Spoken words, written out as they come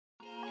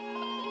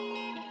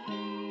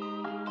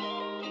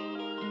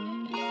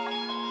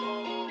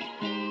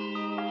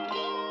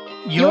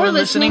You're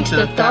listening to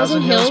the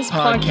Thousand Hills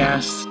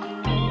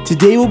Podcast.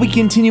 Today we'll be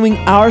continuing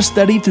our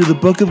study through the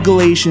book of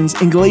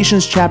Galatians in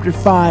Galatians chapter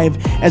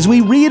 5 as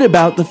we read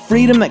about the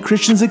freedom that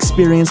Christians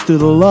experience through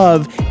the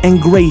love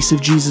and grace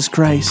of Jesus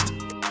Christ.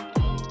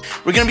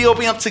 We're going to be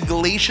opening up to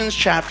Galatians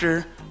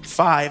chapter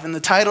 5, and the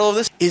title of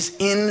this is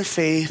In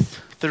Faith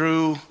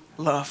Through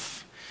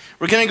Love.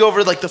 We're going to go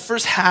over the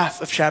first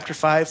half of chapter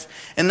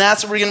 5, and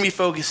that's what we're going to be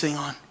focusing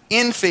on.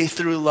 In faith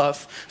through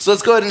love. So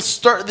let's go ahead and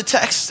start the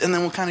text, and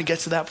then we'll kind of get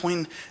to that point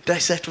and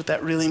dissect what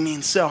that really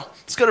means. So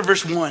let's go to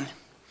verse 1.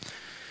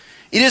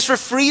 It is for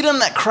freedom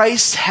that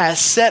Christ has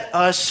set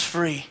us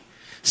free.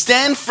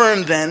 Stand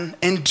firm then,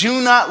 and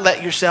do not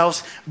let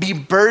yourselves be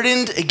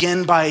burdened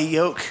again by a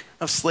yoke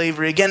of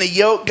slavery. Again, a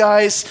yoke,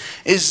 guys,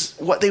 is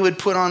what they would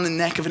put on the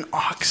neck of an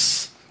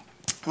ox,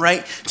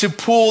 right? To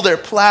pull their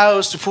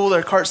plows, to pull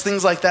their carts,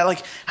 things like that.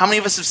 Like, how many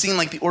of us have seen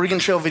the Oregon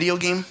Trail video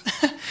game?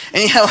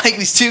 And you have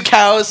these two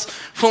cows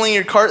pulling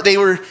your cart. They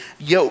were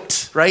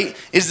yoked, right? It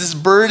is this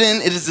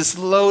burden, it is this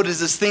load, it is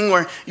this thing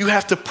where you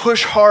have to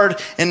push hard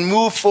and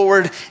move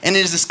forward. And it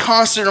is this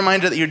constant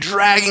reminder that you're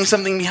dragging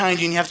something behind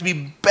you and you have to be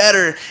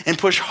better and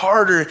push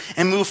harder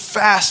and move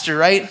faster,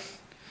 right?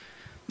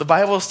 The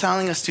Bible is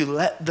telling us to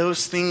let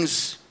those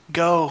things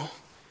go.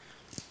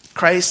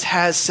 Christ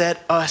has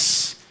set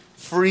us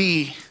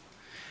free.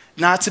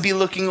 Not to be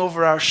looking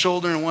over our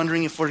shoulder and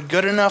wondering if we're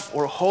good enough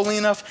or holy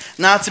enough.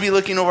 Not to be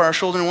looking over our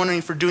shoulder and wondering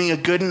if we're doing a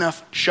good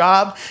enough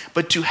job.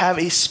 But to have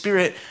a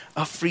spirit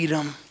of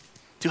freedom.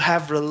 To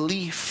have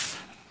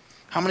relief.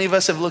 How many of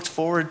us have looked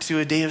forward to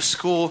a day of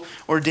school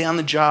or a day on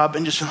the job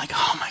and just been like,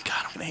 oh my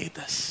God, I'm going to hate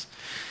this.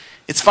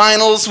 It's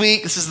finals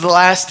week. This is the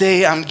last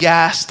day. I'm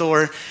gassed.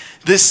 Or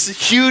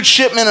this huge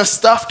shipment of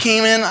stuff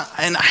came in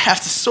and I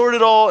have to sort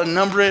it all and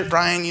number it.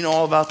 Brian, you know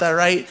all about that,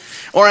 right?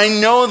 Or I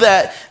know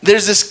that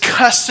there's this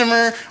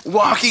customer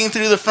walking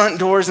through the front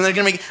doors and they're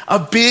going to make a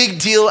big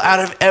deal out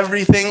of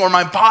everything. Or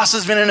my boss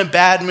has been in a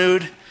bad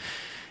mood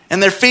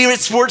and their favorite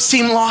sports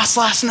team lost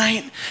last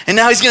night and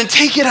now he's going to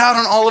take it out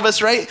on all of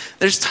us, right?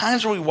 There's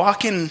times where we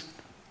walk in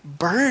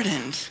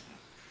burdened.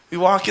 We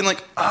walk in And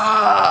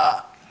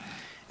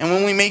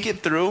when we make it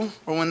through,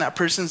 or when that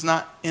person's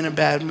not in a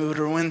bad mood,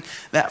 or when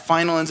that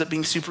final ends up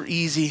being super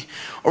easy,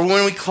 or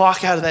when we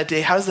clock out of that day,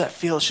 how does that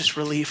feel? It's just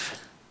relief.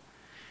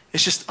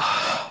 It's just,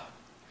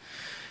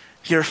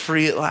 you're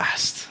free at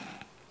last.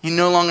 You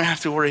no longer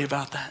have to worry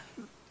about that.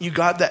 You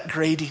got that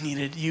grade you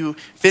needed. You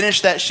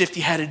finished that shift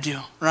you had to do,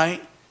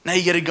 right? Now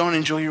you get to go and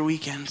enjoy your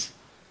weekend.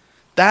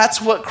 That's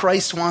what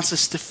Christ wants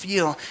us to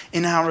feel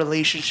in our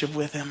relationship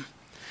with him.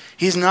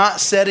 He's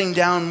not setting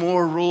down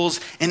more rules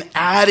and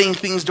adding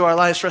things to our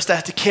lives for us to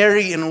have to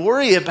carry and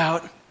worry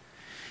about.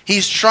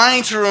 He's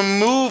trying to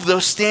remove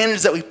those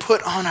standards that we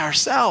put on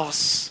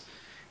ourselves.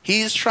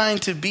 He's trying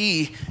to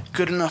be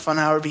good enough on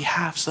our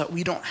behalf so that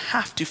we don't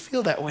have to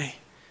feel that way,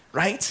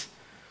 right?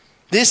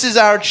 This is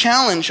our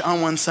challenge on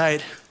one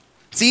side.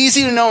 It's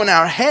easy to know in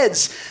our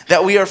heads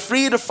that we are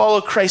free to follow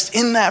Christ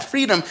in that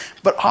freedom,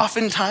 but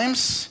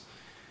oftentimes,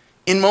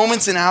 in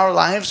moments in our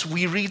lives,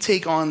 we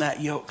retake on that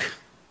yoke.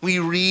 We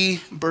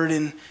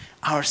re-burden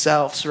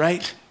ourselves,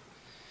 right?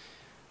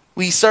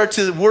 We start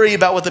to worry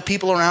about what the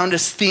people around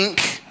us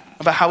think,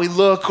 about how we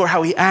look or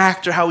how we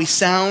act or how we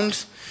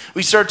sound.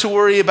 We start to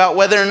worry about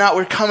whether or not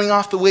we're coming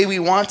off the way we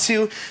want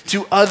to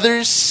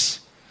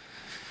others.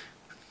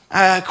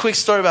 A quick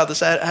story about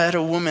this. I had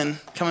a woman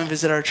come and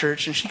visit our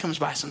church, and she comes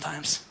by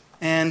sometimes.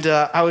 And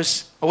I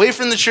was away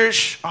from the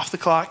church, off the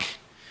clock,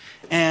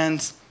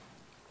 and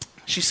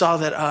she saw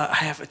that I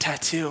have a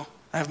tattoo.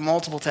 I have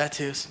multiple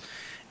tattoos.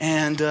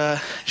 And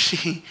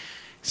she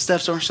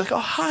steps over and she's like, oh,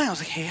 hi. I was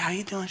like, hey, how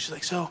you doing? She's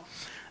like, so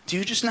do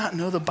you just not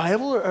know the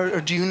Bible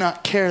or do you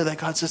not care that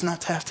God says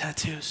not to have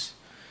tattoos?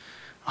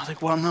 I was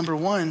like, well, number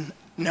one,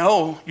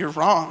 no, you're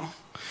wrong.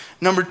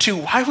 Number two,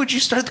 why would you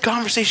start the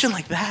conversation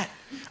like that?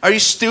 Are you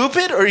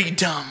stupid or are you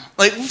dumb?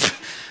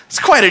 It's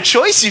quite a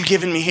choice you've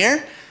given me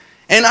here.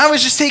 And I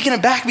was just taken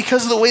aback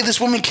because of the way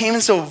this woman came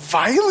in so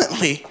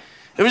violently.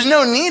 There was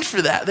no need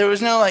for that. There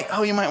was no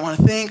oh, you might want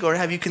to think, or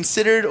have you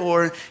considered,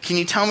 or can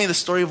you tell me the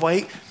story of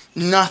why?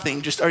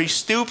 Nothing. Just, are you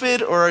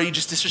stupid or are you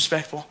just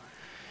disrespectful?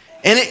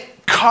 And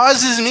it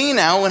causes me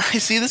now, when I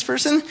see this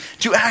person,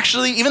 to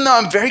actually, even though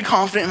I'm very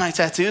confident in my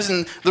tattoos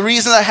and the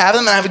reason I have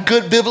them, and I have a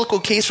good biblical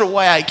case for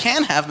why I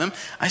can have them,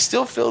 I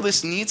still feel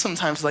this need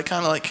sometimes to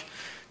kind of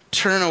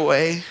turn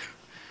away.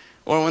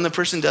 Or when the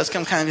person does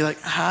come, kind of be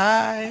like,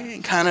 hi,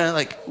 and kind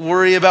of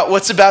worry about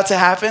what's about to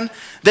happen.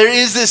 There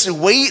is this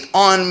weight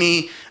on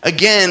me,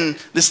 again,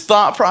 this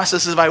thought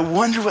process of, I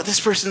wonder what this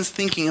person's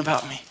thinking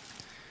about me.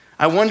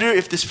 I wonder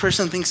if this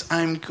person thinks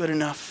I'm good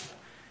enough.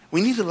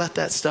 We need to let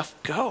that stuff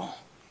go.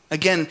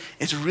 Again,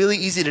 it's really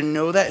easy to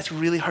know that. It's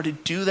really hard to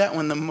do that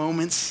when the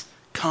moments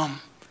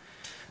come.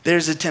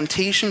 There's a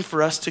temptation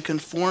for us to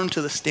conform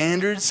to the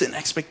standards and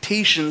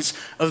expectations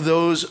of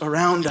those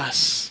around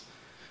us,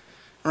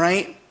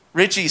 right?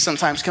 Richie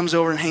sometimes comes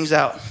over and hangs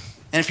out.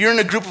 And if you're in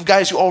a group of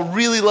guys who all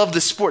really love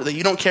this sport that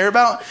you don't care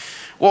about,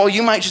 well,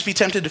 you might just be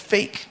tempted to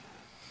fake.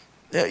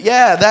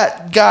 Yeah,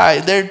 that guy,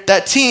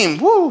 that team,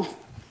 woo,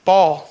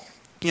 ball,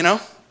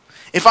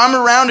 If I'm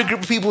around a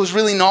group of people who's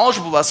really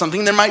knowledgeable about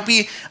something, there might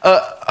be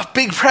a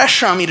big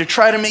pressure on me to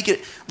try to make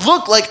it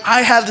look like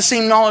I have the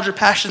same knowledge or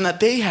passion that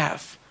they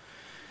have.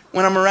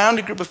 When I'm around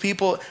a group of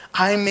people,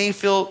 I may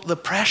feel the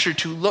pressure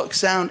to look,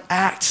 sound,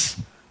 act,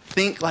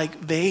 think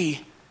like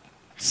they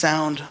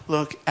sound,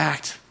 look,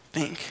 act,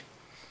 think.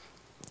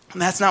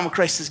 And that's not what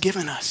Christ has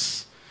given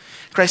us.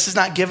 Christ has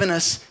not given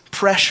us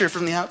pressure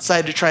from the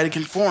outside to try to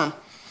conform.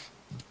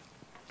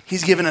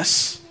 He's given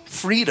us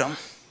freedom.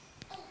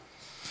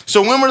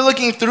 So when we're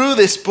looking through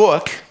this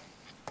book,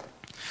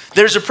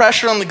 there's a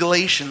pressure on the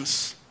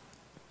Galatians.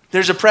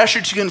 There's a pressure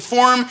to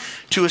conform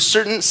to a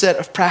certain set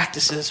of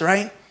practices,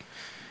 right?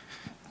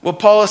 What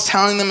Paul is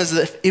telling them is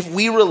that if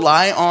we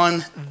rely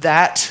on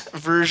that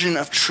version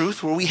of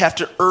truth, where we have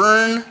to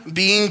earn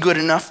being good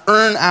enough,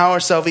 earn our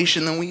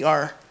salvation, then we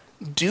are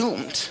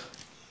doomed.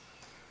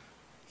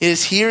 It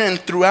is here and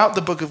throughout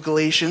the book of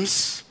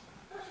Galatians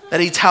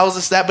that he tells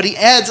us that, but he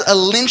adds a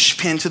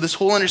linchpin to this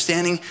whole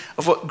understanding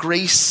of what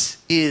grace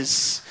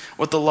is,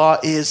 what the law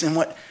is, and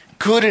what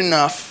good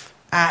enough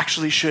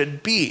actually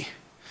should be.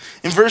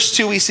 In verse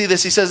 2, we see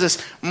this. He says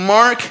this,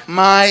 mark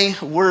my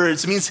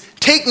words. It means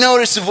take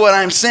notice of what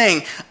I'm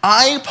saying.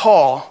 I,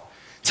 Paul,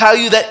 tell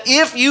you that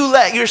if you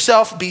let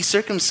yourself be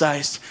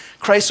circumcised,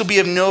 Christ will be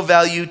of no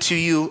value to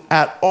you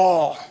at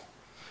all.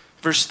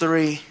 Verse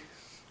 3,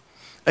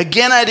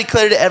 again I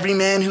declare to every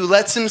man who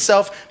lets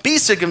himself be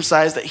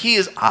circumcised that he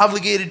is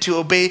obligated to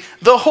obey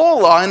the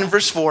whole law. And in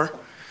verse 4,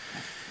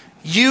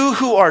 you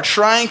who are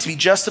trying to be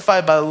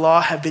justified by the law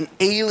have been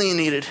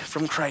alienated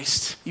from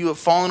Christ. You have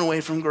fallen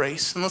away from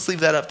grace. And let's leave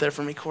that up there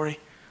for me, Corey.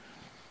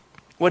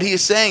 What he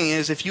is saying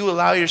is if you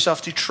allow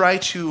yourself to try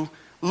to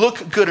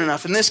look good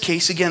enough, in this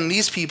case, again,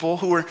 these people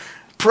who were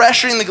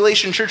pressuring the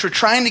Galatian church were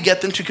trying to get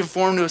them to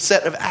conform to a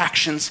set of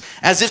actions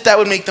as if that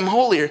would make them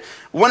holier.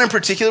 One in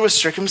particular was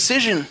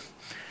circumcision.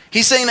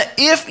 He's saying that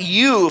if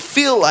you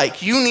feel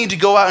like you need to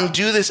go out and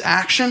do this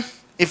action,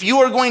 if you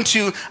are going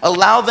to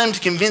allow them to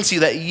convince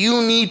you that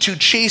you need to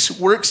chase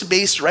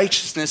works-based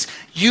righteousness,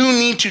 you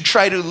need to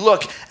try to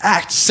look,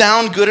 act,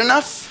 sound good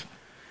enough,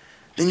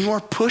 then you are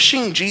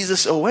pushing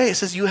Jesus away. It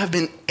says you have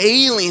been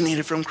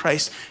alienated from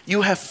Christ.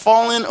 You have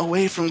fallen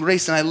away from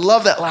grace. And I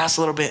love that last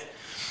little bit.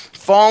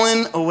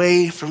 Fallen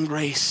away from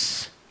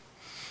grace.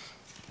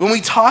 When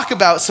we talk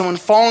about someone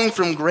falling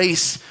from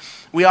grace,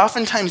 we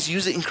oftentimes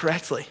use it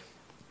incorrectly.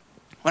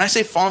 When I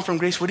say fallen from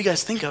grace, what do you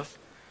guys think of?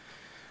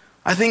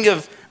 I think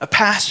of a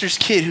pastor's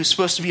kid who's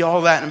supposed to be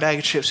all that in a bag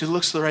of chips, who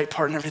looks the right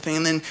part and everything,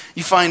 and then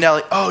you find out,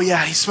 like, oh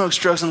yeah, he smokes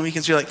drugs on the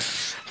weekends. You're like,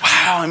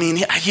 wow, I mean,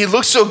 he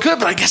looks so good,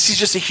 but I guess he's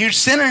just a huge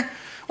sinner.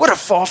 What a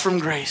fall from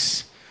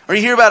grace. Or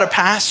you hear about a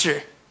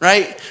pastor,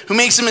 right, who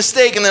makes a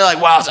mistake, and they're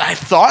like, wow, I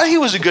thought he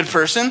was a good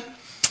person.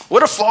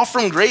 What a fall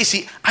from grace.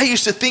 I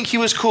used to think he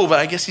was cool, but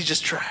I guess he's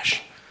just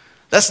trash.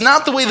 That's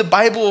not the way the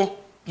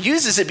Bible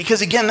uses it,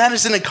 because again, that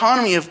is an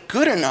economy of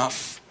good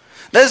enough.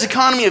 That is an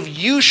economy of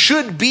you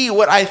should be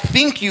what I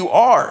think you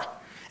are.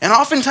 And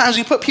oftentimes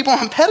we put people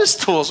on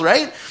pedestals,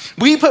 right?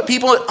 We put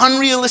people at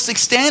unrealistic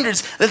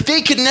standards that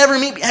they could never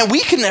meet, and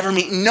we could never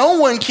meet. No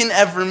one can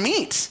ever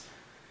meet.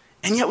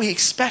 And yet we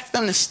expect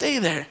them to stay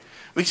there.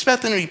 We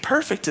expect them to be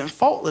perfect and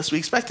faultless. We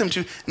expect them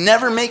to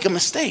never make a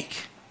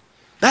mistake.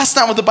 That's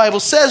not what the Bible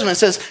says when it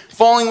says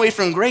falling away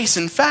from grace.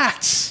 In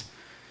fact,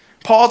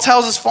 Paul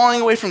tells us falling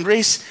away from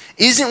grace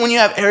isn't when you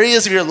have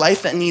areas of your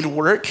life that need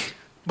work,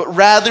 but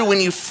rather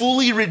when you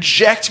fully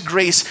reject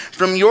grace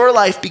from your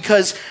life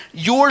because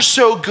you're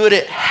so good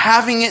at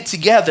having it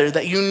together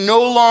that you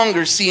no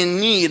longer see a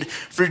need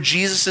for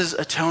Jesus'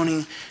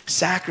 atoning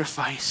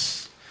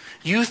sacrifice.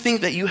 You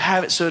think that you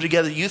have it so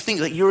together. You think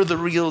that you're the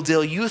real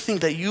deal. You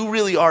think that you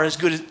really are as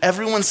good as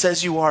everyone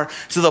says you are,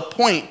 to the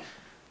point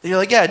that you're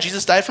like, yeah,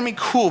 Jesus died for me,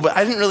 cool, but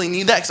I didn't really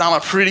need that because I'm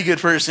a pretty good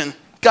person.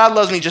 God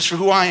loves me just for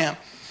who I am.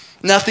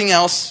 Nothing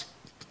else.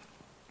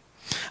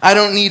 I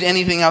don't need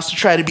anything else to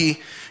try to be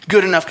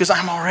good enough because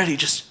I'm already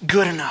just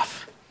good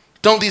enough.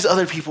 Don't these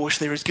other people wish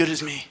they were as good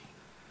as me?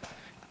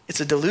 It's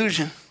a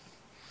delusion.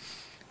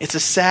 It's a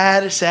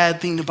sad,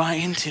 sad thing to buy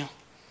into.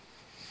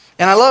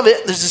 And I love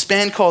it. There's this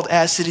band called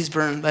As Cities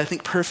Burn that I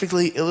think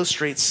perfectly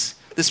illustrates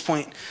this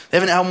point. They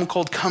have an album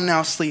called Come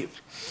Now Sleep.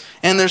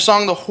 And their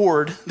song, The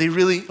Horde, they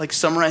really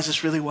summarize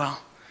this really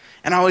well.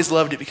 And I always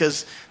loved it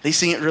because they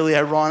sing it really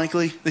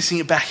ironically. They sing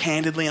it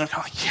backhandedly, and I'm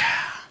kind of like,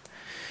 yeah.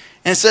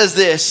 And it says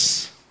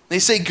this. They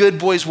say good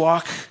boys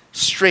walk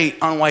straight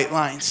on white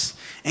lines.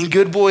 And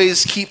good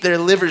boys keep their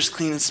livers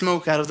clean and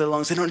smoke out of their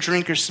lungs. They don't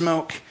drink or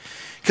smoke.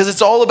 Because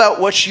it's all about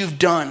what you've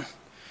done.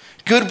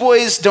 Good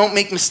boys don't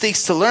make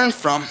mistakes to learn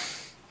from.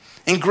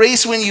 And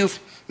grace when you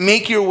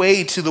make your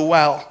way to the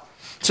well.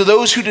 To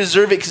those who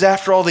deserve it, because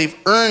after all, they've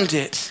earned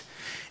it.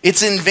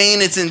 It's in vain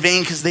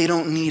because they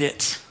don't need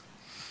it.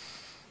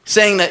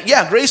 Saying that,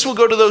 yeah, grace will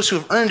go to those who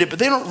have earned it, but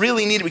they don't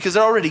really need it because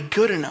they're already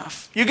good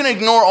enough. You're going to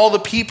ignore all the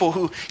people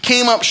who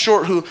came up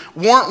short, who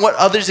weren't what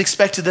others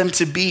expected them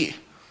to be.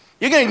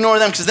 You're going to ignore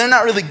them because they're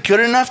not really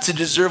good enough to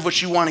deserve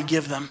what you want to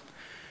give them.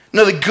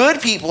 No, the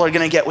good people are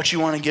going to get what you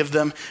want to give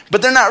them,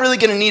 but they're not really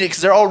going to need it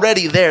because they're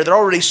already there. They're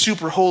already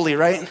super holy,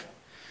 right?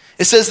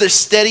 It says they're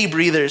steady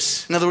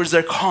breathers. In other words,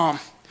 they're calm,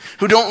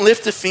 who don't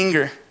lift a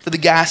finger for the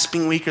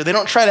gasping weaker. They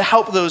don't try to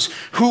help those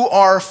who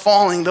are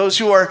falling, those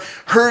who are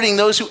hurting,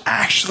 those who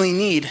actually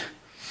need.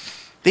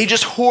 They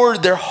just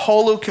hoard their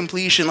hollow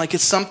completion like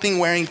it's something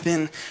wearing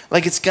thin,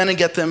 like it's going to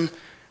get them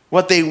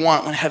what they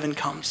want when heaven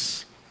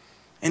comes.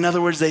 In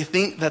other words, they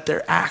think that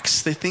their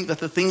acts, they think that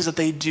the things that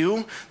they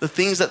do, the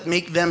things that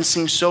make them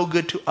seem so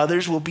good to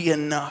others will be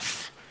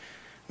enough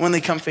when they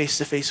come face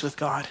to face with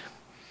God.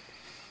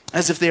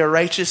 As if they are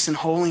righteous and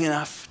holy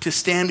enough to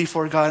stand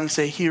before God and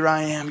say, here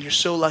I am, you're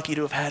so lucky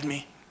to have had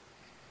me.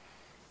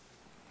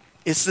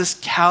 It's this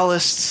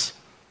calloused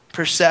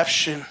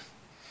perception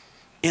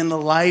in the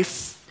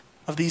life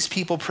of these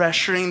people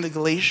pressuring the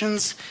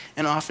Galatians,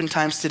 and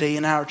oftentimes today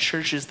in our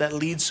churches, that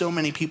leads so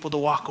many people to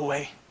walk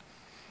away.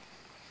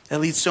 That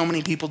leads so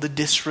many people to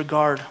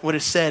disregard what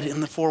is said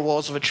in the four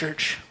walls of a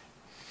church.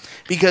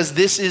 Because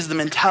this is the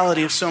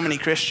mentality of so many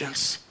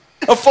Christians.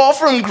 A fall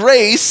from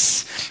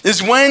grace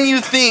is when you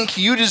think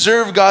you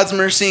deserve God's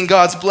mercy and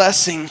God's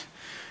blessing,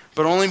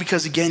 but only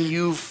because, again,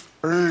 you've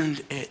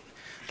earned it.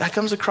 That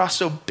comes across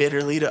so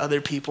bitterly to other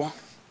people.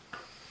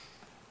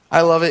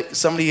 I love it.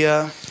 Somebody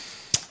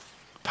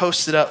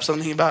posted up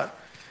something about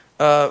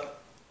a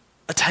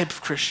type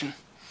of Christian.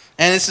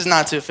 And this is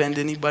not to offend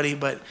anybody,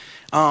 but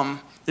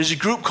there's a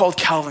group called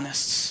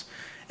Calvinists.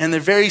 And they're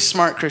very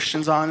smart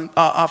Christians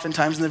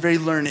oftentimes, and they're very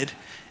learned.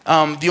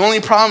 The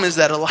only problem is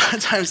that a lot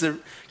of times they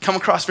come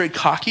across very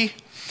cocky.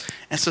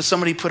 And so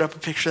somebody put up a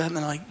picture of them,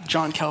 and they're like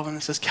John Calvin,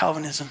 that says,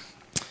 Calvinism,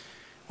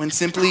 when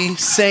simply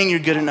saying you're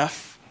good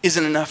enough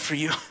isn't enough for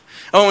you.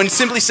 Oh, and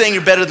simply saying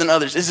you're better than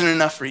others isn't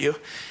enough for you.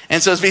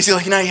 And so it's basically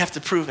like, now you have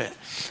to prove it.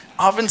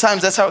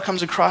 Oftentimes, that's how it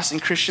comes across in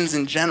Christians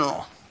in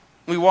general.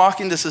 We walk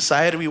into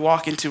society, we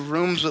walk into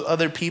rooms with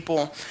other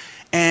people,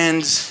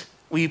 and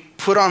we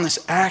put on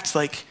this act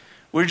like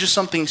we're just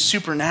something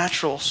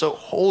supernatural, so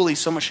holy,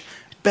 so much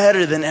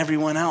better than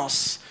everyone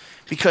else,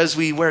 because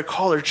we wear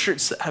collared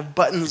shirts that have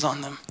buttons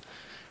on them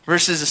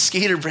versus a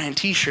Skater brand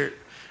t-shirt,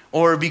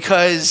 or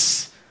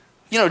because,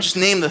 just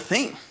name the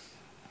thing.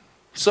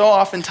 So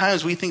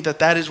oftentimes we think that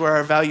that is where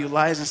our value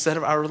lies instead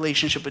of our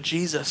relationship with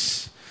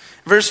Jesus.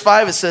 Verse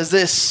 5, it says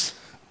this,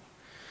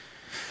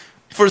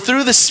 for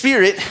through the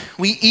Spirit,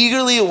 we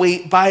eagerly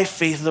await by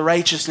faith the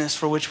righteousness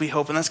for which we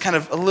hope. And that's kind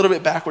of a little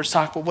bit backwards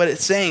talk, but what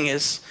it's saying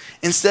is,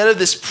 instead of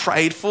this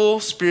prideful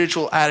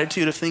spiritual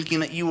attitude of thinking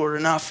that you are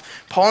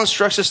enough, Paul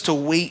instructs us to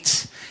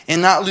wait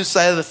and not lose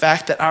sight of the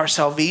fact that our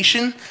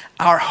salvation,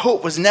 our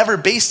hope was never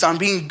based on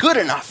being good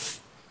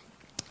enough.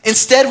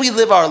 Instead, we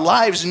live our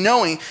lives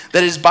knowing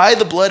that it is by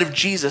the blood of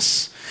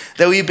Jesus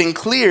that we've been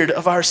cleared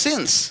of our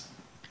sins.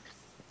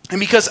 And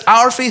because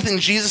our faith in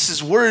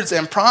Jesus' words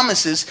and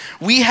promises,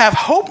 we have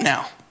hope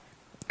now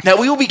that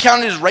we will be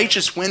counted as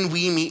righteous when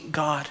we meet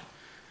God.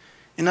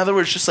 In other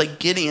words, just like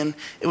Gideon,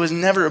 it was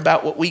never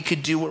about what we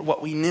could do or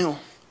what we knew.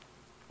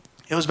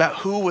 It was about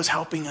who was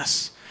helping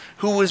us,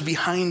 who was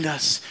behind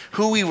us,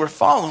 who we were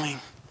following.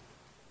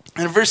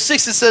 And in verse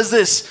 6 it says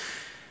this,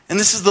 and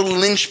this is the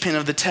linchpin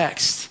of the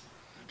text.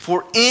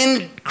 For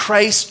in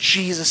Christ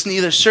Jesus,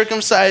 neither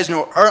circumcised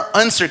nor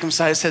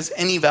uncircumcised has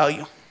any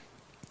value.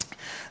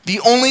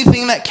 The only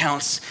thing that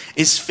counts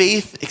is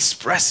faith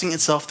expressing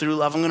itself through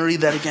love. I'm going to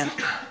read that again.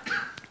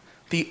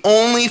 The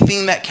only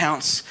thing that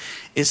counts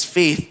is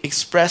faith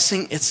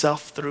expressing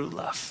itself through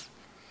love.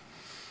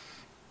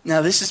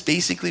 Now, this is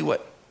basically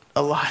what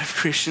a lot of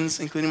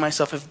Christians, including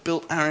myself, have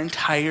built our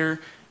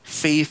entire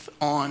faith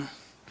on.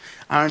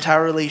 Our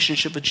entire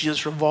relationship with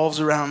Jesus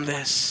revolves around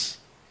this.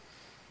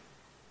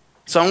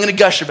 So I'm going to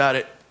gush about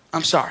it.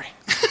 I'm sorry.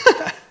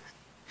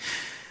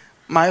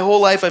 My whole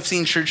life I've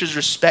seen churches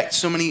respect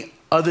so many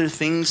other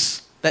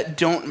things that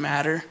don't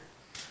matter,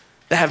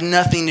 that have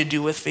nothing to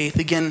do with faith.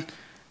 Again,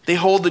 they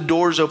hold the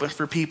doors open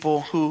for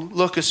people who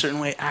look a certain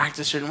way, act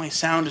a certain way,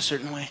 sound a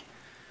certain way.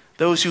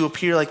 Those who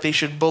appear like they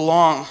should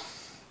belong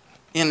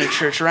in a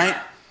church, right?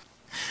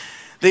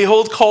 They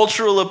hold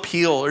cultural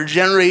appeal or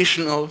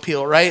generational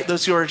appeal, right?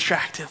 Those who are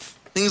attractive,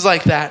 things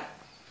like that.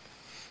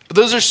 But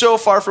those are so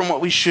far from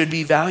what we should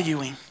be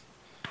valuing.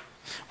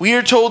 We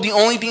are told the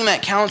only thing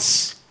that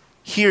counts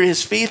here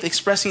is faith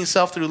expressing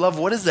itself through love.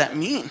 What does that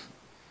mean?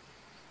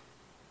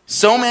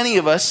 So many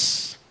of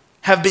us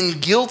have been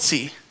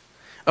guilty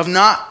of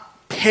not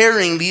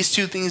pairing these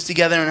two things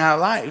together in our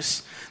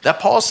lives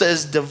that Paul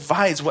says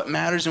divides what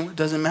matters and what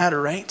doesn't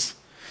matter, right?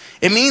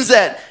 It means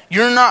that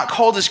you're not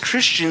called as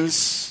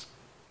Christians.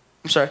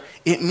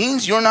 It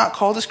means you're not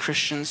called as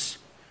Christians.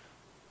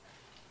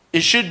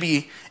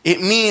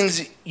 It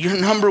means your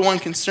number one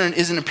concern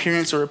isn't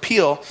appearance or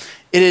appeal.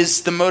 It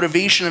is the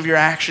motivation of your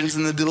actions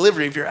and the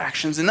delivery of your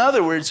actions. In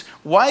other words,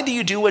 why do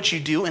you do what you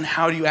do and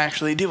how do you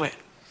actually do it?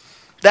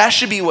 That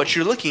should be what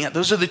you're looking at.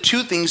 Those are the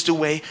two things to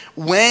weigh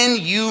when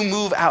you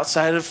move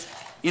outside of,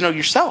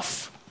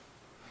 yourself.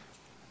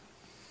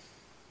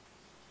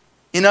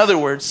 In other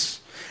words,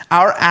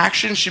 our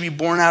actions should be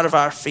born out of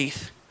our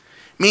faith,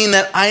 meaning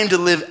that I am to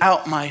live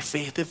out my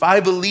faith. If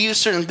I believe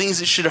certain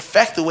things, it should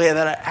affect the way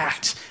that I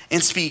act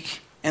and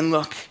speak and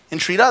look and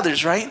treat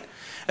others, right?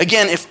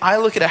 Again, if I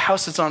look at a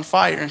house that's on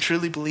fire and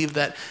truly believe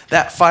that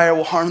that fire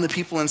will harm the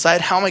people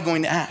inside, how am I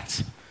going to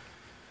act? A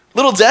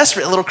little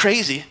desperate, a little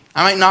crazy.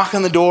 I might knock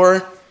on the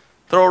door,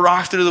 throw a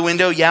rock through the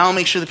window, yell,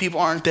 make sure the people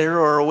aren't there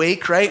or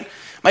awake, right?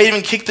 Might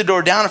even kick the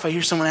door down if I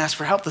hear someone ask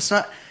for help. That's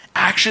not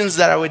actions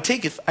that I would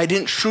take if I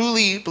didn't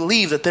truly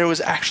believe that there was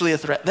actually a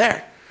threat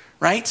there,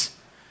 right?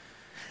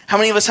 How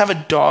many of us have a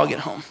dog at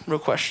home? Real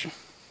question.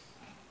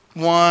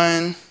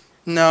 One,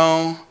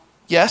 no,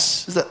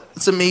 yes?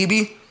 It's a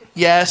maybe?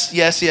 Yes.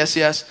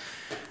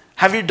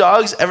 Have your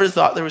dogs ever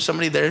thought there was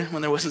somebody there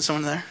when there wasn't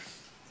someone there?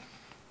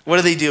 What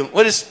do they do?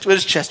 What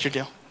does Chester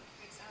do?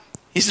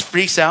 He just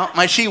freaks out.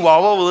 My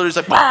Chihuahua will literally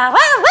just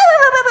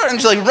and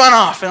just like run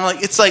off.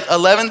 And it's like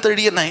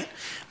 11:30 at night.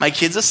 My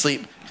kid's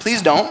asleep.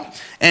 Please don't.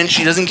 And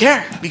she doesn't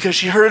care because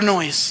she heard a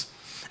noise.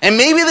 And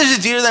maybe there's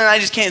a deer there and I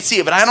just can't see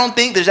it, but I don't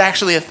think there's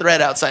actually a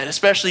threat outside,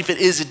 especially if it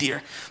is a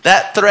deer.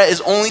 That threat is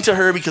only to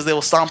her because they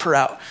will stomp her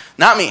out,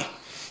 not me.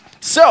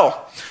 So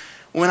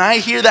when I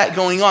hear that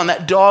going on,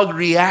 that dog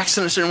reacts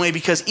in a certain way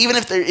because even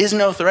if there is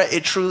no threat,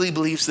 it truly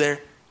believes there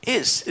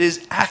is. It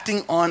is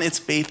acting on its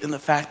faith in the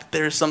fact that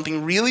there is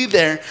something really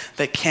there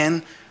that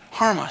can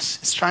harm us.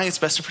 It's trying its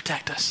best to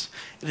protect us.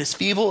 It is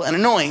feeble and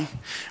annoying,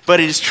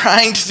 but it is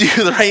trying to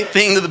do the right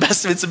thing to the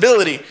best of its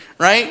ability,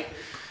 right?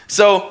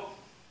 So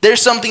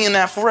there's something in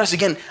that for us.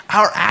 Again,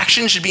 our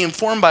actions should be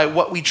informed by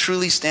what we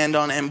truly stand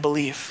on and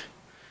believe.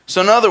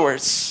 So in other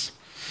words,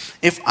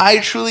 if I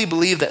truly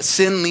believe that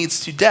sin leads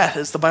to death,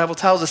 as the Bible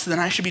tells us, then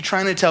I should be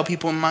trying to tell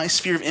people in my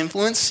sphere of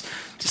influence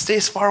to stay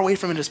as far away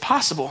from it as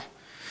possible.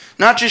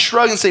 Not just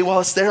shrug and say, well,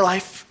 it's their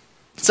life.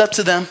 It's up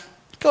to them.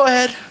 Go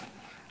ahead.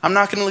 I'm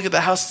not going to look at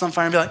the house that's on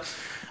fire and be like,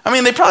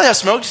 they probably have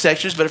smoke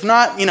detectors, but if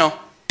not,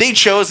 they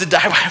chose to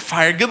die by a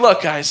fire. Good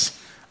luck, guys.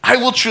 I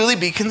will truly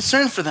be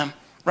concerned for them,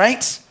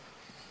 right?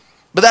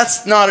 But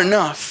that's not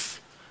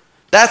enough.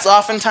 That's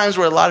oftentimes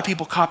where a lot of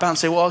people cop out and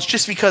say, well, it's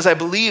just because I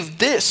believe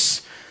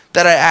this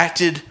that I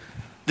acted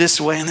this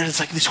way. And there's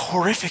like these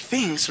horrific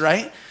things,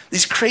 right?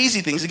 These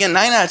crazy things. Again,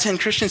 9 out of 10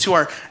 Christians who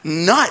are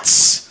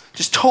nuts,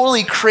 just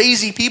totally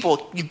crazy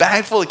people, you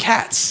bag full of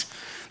cats.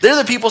 They're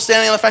the people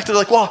standing on the fact that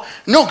they're like, well,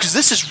 no, because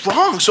this is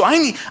wrong, so I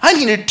need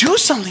to do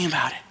something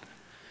about it.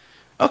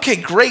 Okay,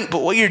 great,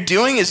 but what you're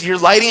doing is you're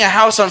lighting a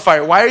house on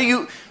fire. Why are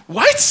you,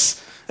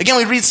 what? Again,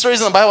 we read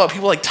stories in the Bible about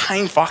people like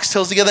tying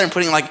foxtails together and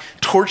putting like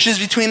torches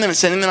between them and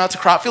sending them out to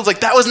crop fields. Like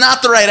that was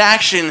not the right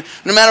action.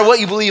 No matter what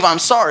you believe, I'm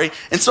sorry.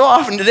 And so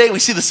often today we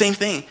see the same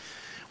thing.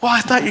 Well,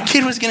 I thought your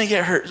kid was going to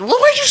get hurt. Well,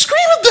 why'd you scream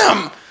at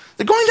them?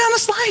 They're going down a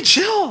slide.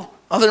 Chill.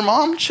 Other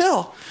mom,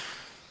 chill.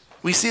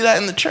 We see that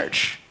in the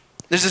church.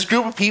 There's this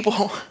group of people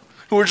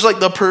who are just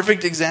like the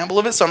perfect example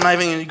of it, so I'm not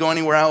even going to go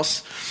anywhere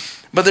else.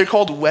 But they're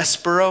called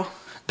Westboro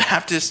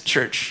Baptist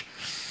Church.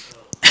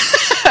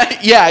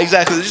 Yeah,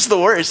 exactly. They're just the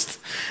worst.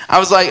 I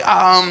was like,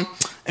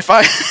 if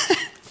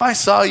I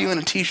saw you in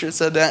a t-shirt that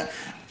said that,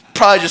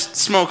 probably just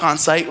smoke on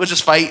sight. We'll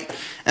just fight.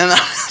 And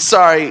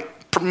sorry,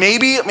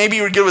 maybe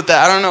you were good with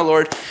that. I don't know,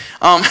 Lord.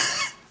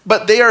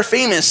 But they are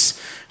famous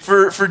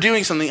for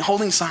doing something,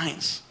 holding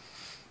signs.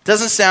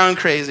 Doesn't sound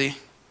crazy,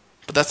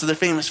 but that's what they're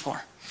famous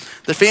for.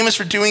 They're famous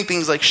for doing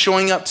things like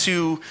showing up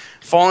to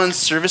fallen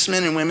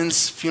servicemen and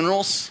women's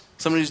funerals,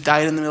 somebody who's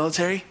died in the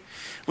military,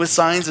 with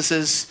signs that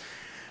says,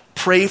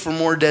 pray for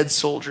more dead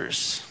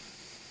soldiers,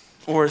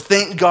 or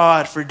thank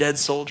God for dead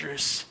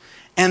soldiers.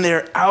 And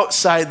they're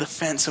outside the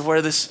fence of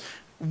where this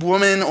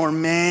woman or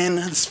man,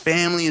 this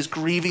family is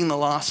grieving the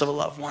loss of a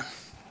loved one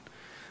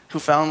who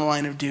fell in the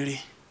line of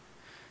duty.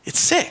 It's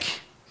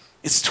sick.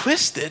 It's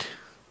twisted.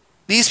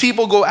 These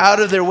people go out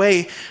of their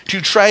way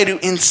to try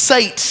to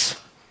incite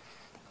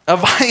a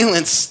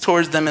violence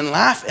towards them and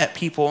laugh at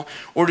people,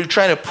 or to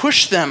try to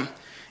push them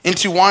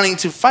into wanting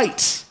to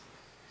fight.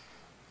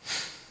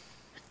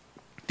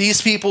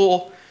 These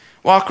people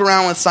walk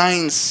around with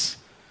signs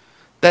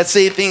that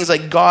say things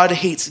like God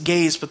hates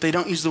gays, but they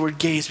don't use the word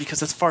gays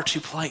because that's far too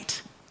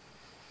polite.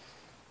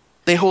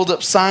 They hold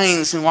up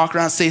signs and walk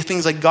around and say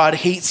things like God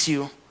hates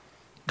you.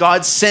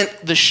 God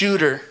sent the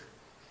shooter.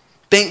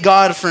 Thank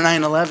God for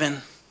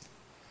 9/11.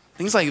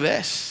 Things like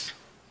this.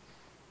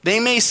 They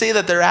may say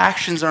that their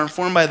actions are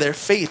informed by their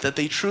faith, that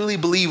they truly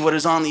believe what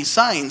is on these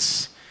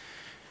signs.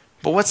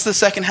 But what's the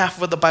second half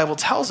of what the Bible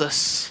tells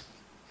us?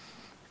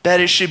 That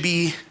it should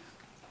be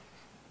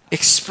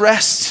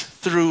expressed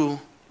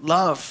through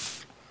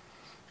love.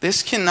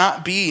 This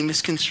cannot be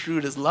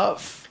misconstrued as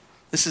love.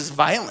 This is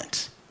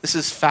violent. This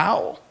is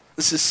foul.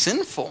 This is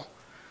sinful.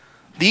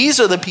 These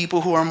are the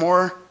people who are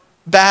more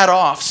bad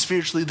off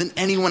spiritually than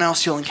anyone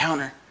else you'll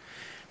encounter,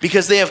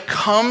 because they have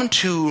come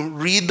to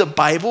read the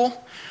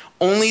Bible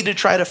only to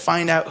try to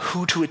find out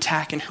who to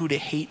attack and who to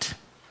hate.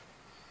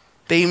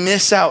 They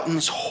miss out in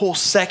this whole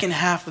second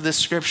half of this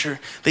scripture.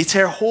 They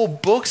tear whole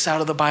books out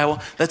of the Bible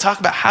that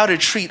talk about how to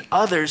treat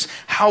others,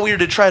 how we are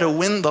to try to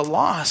win the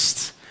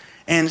lost,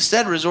 and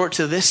instead resort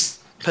to this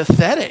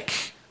pathetic,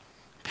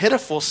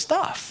 pitiful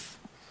stuff.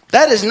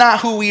 That is not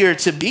who we are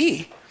to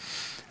be.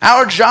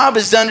 Our job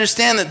is to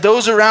understand that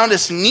those around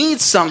us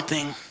need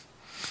something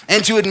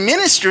and to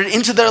administer it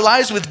into their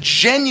lives with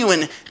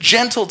genuine,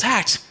 gentle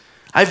tact.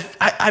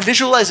 I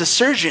visualize a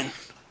surgeon.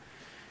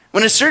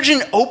 When a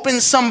surgeon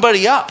opens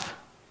somebody up,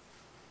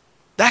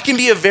 that can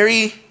be a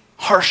very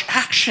harsh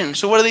action.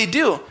 So what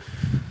do?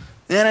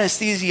 The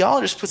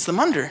anesthesiologist puts them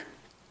under.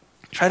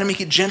 Try to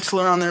make it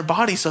gentler on their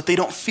body so that they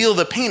don't feel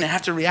the pain and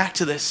have to react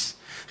to this.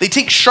 They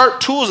take sharp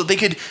tools that they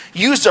could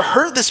use to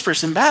hurt this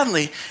person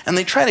badly, and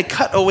they try to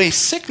cut away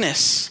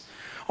sickness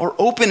or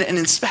open and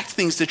inspect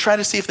things to try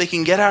to see if they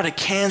can get out a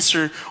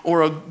cancer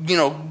or a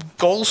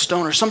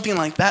gallstone or something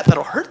like that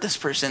that'll hurt this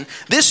person.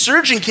 This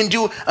surgeon can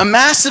do a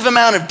massive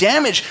amount of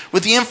damage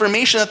with the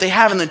information that they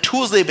have and the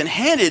tools they've been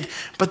handed,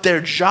 but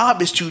their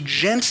job is to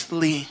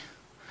gently,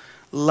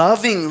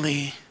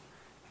 lovingly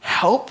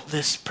help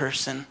this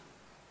person.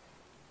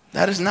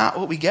 That is not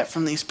what we get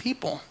from these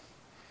people,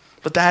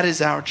 but that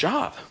is our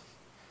job.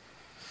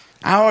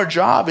 Our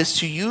job is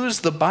to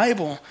use the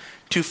Bible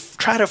to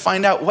try to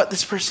find out what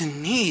this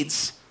person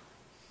needs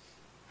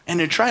and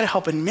to try to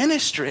help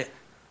administer it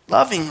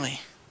lovingly,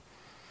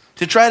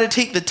 to try to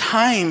take the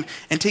time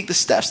and take the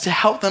steps to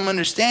help them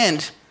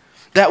understand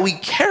that we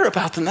care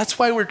about them. That's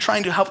why we're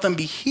trying to help them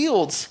be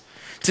healed,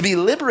 to be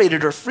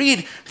liberated or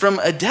freed from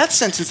a death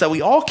sentence that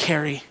we all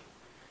carry,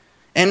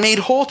 and made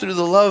whole through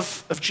the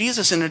love of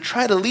Jesus, and to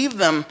try to leave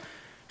them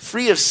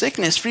free of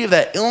sickness, free of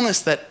that illness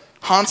that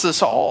haunts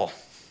us all,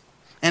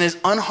 and as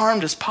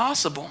unharmed as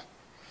possible.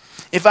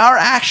 If our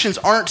actions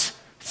aren't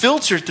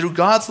filtered through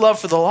God's love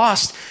for the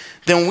lost,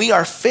 then we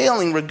are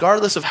failing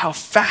regardless of how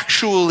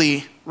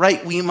factually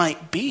right we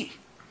might be.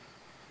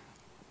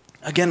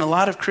 Again, a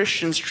lot of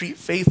Christians treat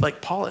faith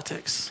like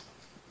politics.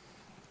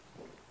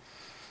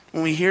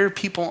 When we hear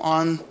people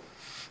on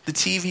the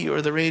TV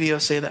or the radio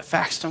say that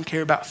facts don't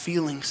care about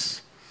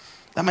feelings,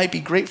 that might be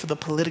great for the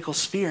political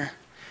sphere,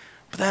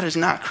 but that is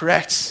not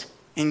correct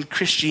in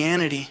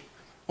Christianity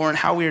or in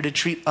how we are to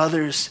treat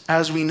others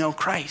as we know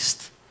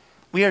Christ.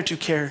 We are to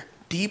care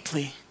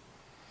deeply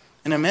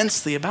and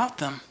immensely about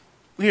them.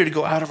 We are to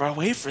go out of our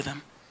way for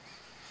them.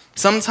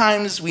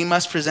 Sometimes we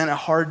must present a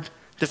hard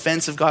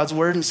defense of God's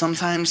word, and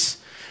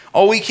sometimes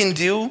all we can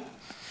do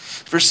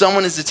for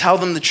someone is to tell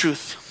them the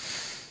truth.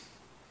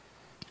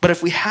 But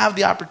if we have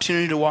the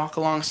opportunity to walk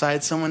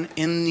alongside someone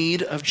in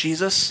need of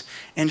Jesus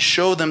and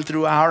show them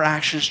through our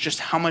actions just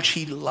how much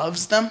he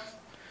loves them,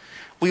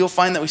 we will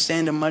find that we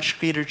stand a much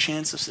greater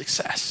chance of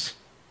success.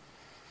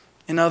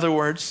 In other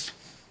words,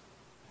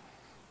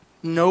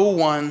 no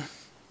one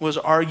was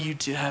argued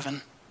to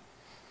heaven,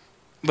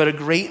 but a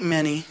great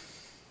many,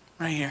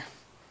 right here,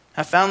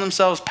 have found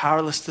themselves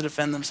powerless to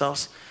defend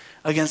themselves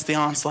against the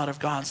onslaught of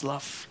God's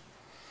love.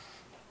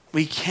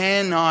 We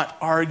cannot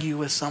argue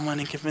with someone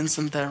and convince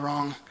them they're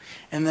wrong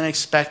and then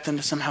expect them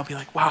to somehow be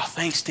like, wow,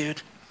 thanks,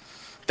 dude.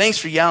 Thanks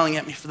for yelling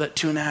at me for that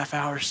 2.5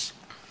 hours.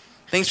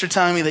 Thanks for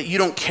telling me that you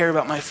don't care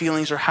about my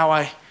feelings or how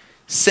I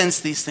sense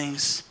these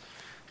things.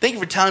 Thank you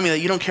for telling me that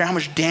you don't care how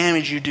much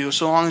damage you do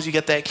so long as you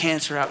get that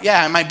cancer out.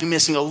 Yeah, I might be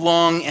missing a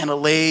lung and a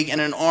leg and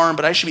an arm,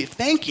 but I should be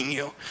thanking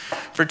you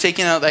for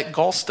taking out that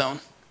gallstone.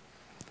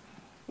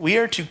 We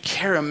are to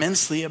care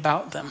immensely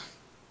about them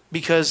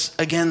because,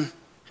 again,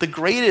 the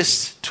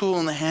greatest tool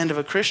in the hand of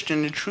a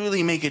Christian to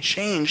truly make a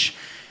change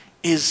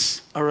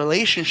is a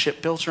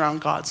relationship built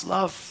around God's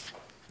love.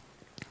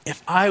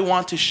 If I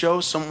want to show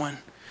someone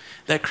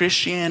that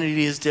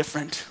Christianity is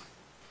different,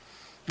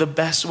 the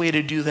best way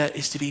to do that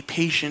is to be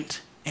patient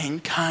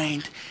and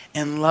kind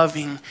and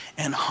loving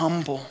and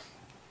humble.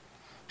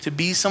 To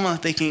be someone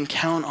that they can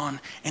count on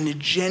and to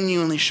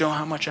genuinely show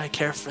how much I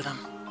care for them.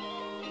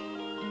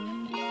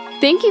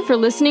 Thank you for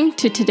listening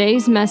to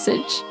today's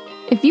message.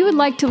 If you would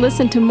like to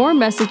listen to more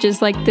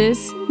messages like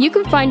this, you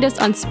can find us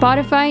on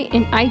Spotify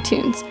and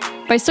iTunes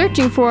by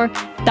searching for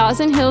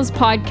Thousand Hills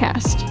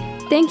Podcast.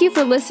 Thank you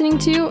for listening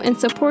to and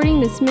supporting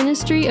this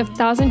ministry of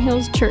Thousand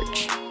Hills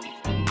Church.